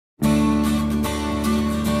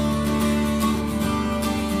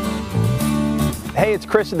Hey, it's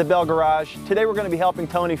Chris at the Bell Garage. Today we're going to be helping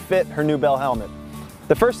Tony fit her new Bell helmet.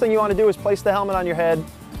 The first thing you want to do is place the helmet on your head,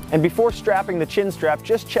 and before strapping the chin strap,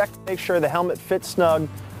 just check to make sure the helmet fits snug,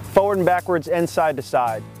 forward and backwards and side to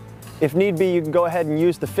side. If need be, you can go ahead and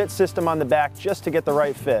use the fit system on the back just to get the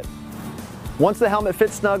right fit. Once the helmet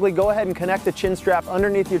fits snugly, go ahead and connect the chin strap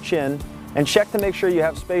underneath your chin and check to make sure you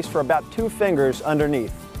have space for about 2 fingers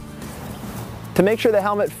underneath. To make sure the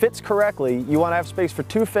helmet fits correctly, you want to have space for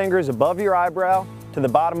 2 fingers above your eyebrow to the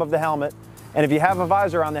bottom of the helmet, and if you have a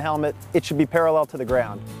visor on the helmet, it should be parallel to the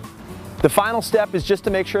ground. The final step is just to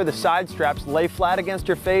make sure the side straps lay flat against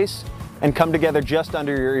your face and come together just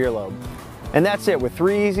under your earlobe. And that's it. With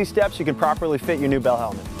 3 easy steps, you can properly fit your new Bell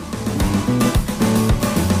helmet.